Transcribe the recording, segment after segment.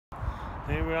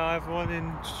Here we are, everyone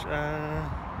in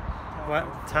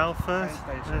Telford.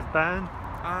 There's Ben.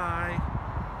 Hi.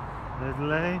 There's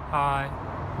Lee. Hi.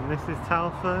 And this is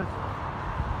Telford. We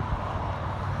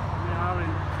are in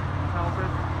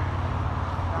Telford.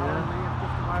 Lee have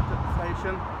just arrived at the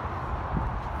station.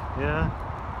 Yeah.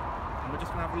 And we're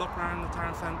just going to have a look around the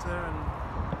town centre and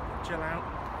chill out.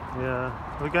 Yeah.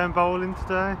 We're going bowling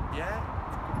today? Yeah.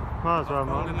 Might as well,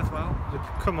 bowling as well. We've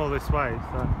come all this way,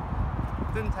 so.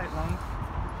 It didn't take long.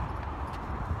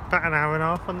 About an hour and a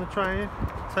half on the train.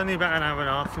 It's only about an hour and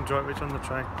a half from Droitwich on the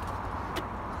train.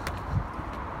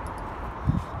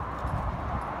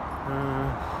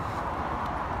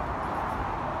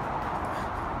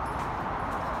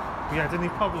 Have you had any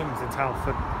problems in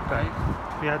Telford, Dave?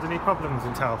 Have you had any problems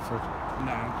in Telford?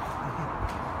 No. No,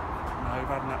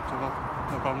 we've had no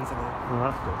problems at all.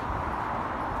 Well, that's good.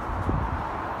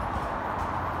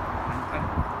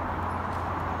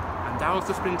 And Daryl's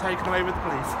just been taken away with the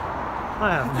police. I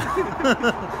haven't.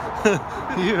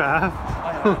 You have?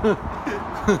 I have.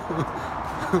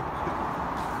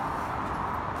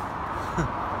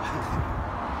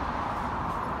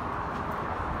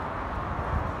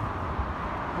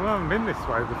 We haven't been this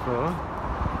way before.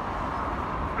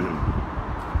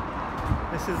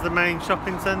 This is the main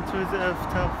shopping centre, is it, of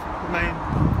Telford? The main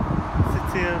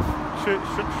city of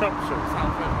Shropshire?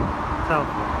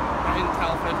 Telford. Right in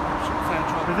Telford,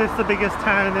 central. Is this the biggest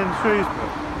town in Shrewsbury?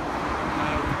 No.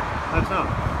 It's not?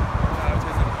 No, it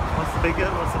isn't. What's the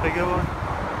bigger one?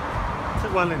 Is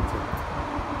it Wellington?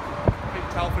 I think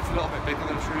Telford's a little bit bigger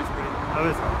than Shrewsbury. Oh,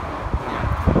 is it? Yeah.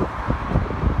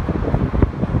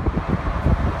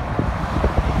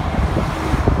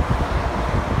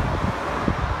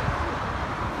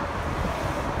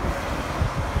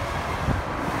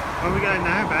 Where are we going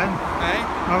now, Ben? Hey?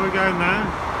 Where are we going now?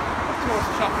 Towards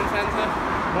the shopping centre.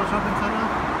 What shopping centre?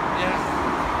 Yeah.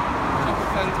 Shopping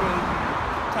centre in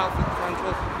Telford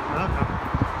Central. Okay.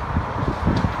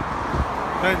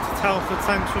 Going to Telford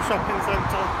Central Shopping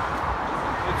Centre,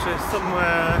 which is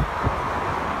somewhere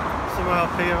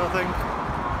up here, I think.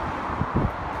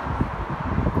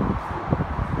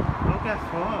 Oh, guess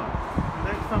what?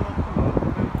 Next time I come up,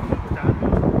 I'm going to come down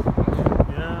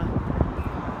here. Yeah.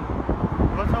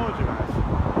 Have I told you guys?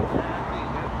 Yeah, I think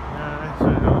you. Yeah, it's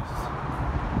really nice.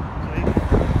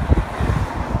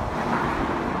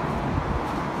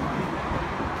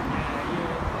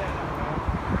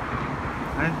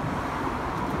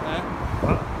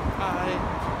 What? Hi.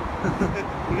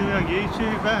 You're going to be on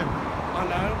YouTube, Ben? I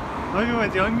know. Oh, you're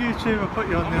already on YouTube. I put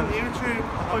you on I'm there. on YouTube.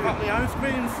 I've got my ice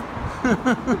creams.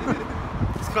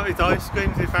 He's got his ice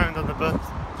creams he found on the bus.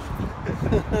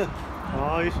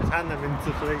 Oh, you should hand them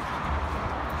into fleet.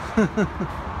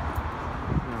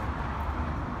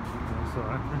 That's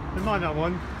alright. They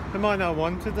might not have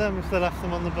wanted them if they left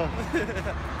them on the bus.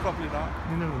 Probably not.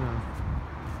 You never know.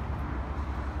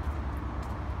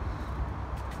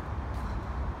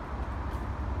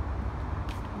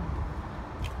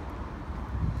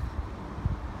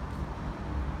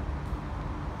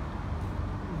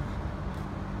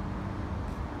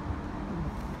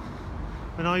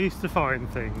 When I used to find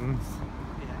things,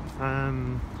 if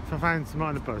I found some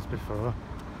on the bus before,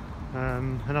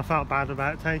 and I felt bad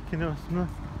about taking it or something.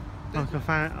 Like I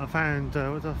found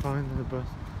what did I find in the bus?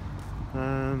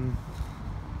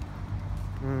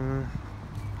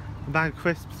 A bag of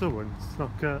crisps once,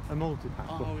 like a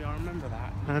multi-pack. Oh, yeah, I remember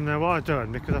that. And what I'd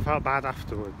done, because I felt bad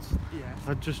afterwards, Yeah.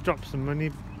 I'd just dropped some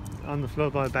money on the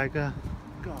floor by a beggar.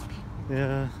 Gosh.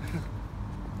 Yeah.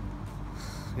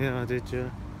 Yeah, I did, yeah.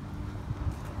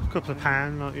 A couple of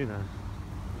pounds, like, you know.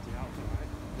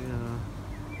 Yeah.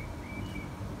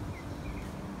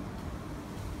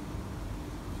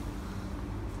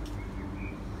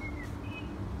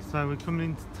 So we're coming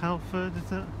into Telford,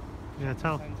 is it? Yeah,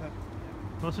 Telford.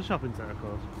 What's the shopping centre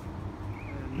called?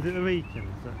 Is it the Wrekin,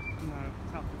 is it? No,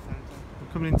 Telford Centre.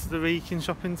 We're coming into the Wrekin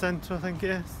shopping centre, I think it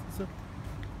is it?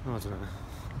 Oh, I don't know.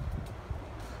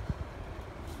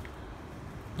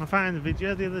 I found a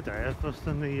video the other day of us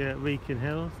on the Wrekin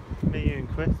Hills, me, you and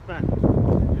Chris, Ben.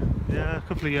 Yeah, a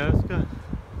couple of years ago.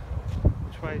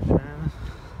 Which way is it now? I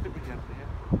think we get here.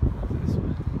 This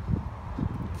way.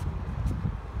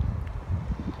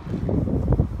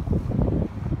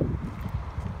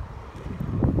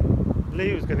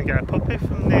 Lee was going to get a puppy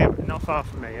from near, not far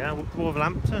from me, yeah,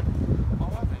 Wolverhampton. Oh,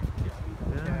 I think.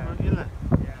 Yeah, aren't you, Lee?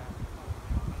 Yeah.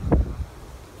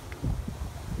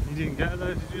 You didn't get it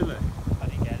though, did you, Lee? I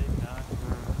didn't get it, no.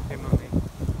 Hey, mummy.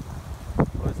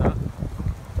 What is that?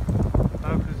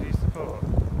 Oh, because you support?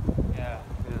 Yeah.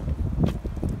 Yeah.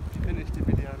 You finished the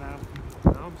video now?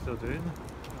 No, I'm still doing it.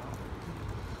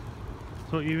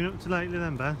 So what have you been up to lately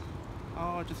then, Ben?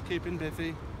 Oh, just keeping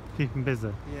busy. Keeping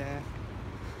busy? Yeah.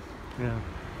 Yeah.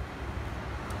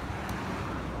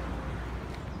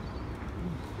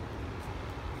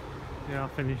 Yeah, I'll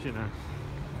finish it now.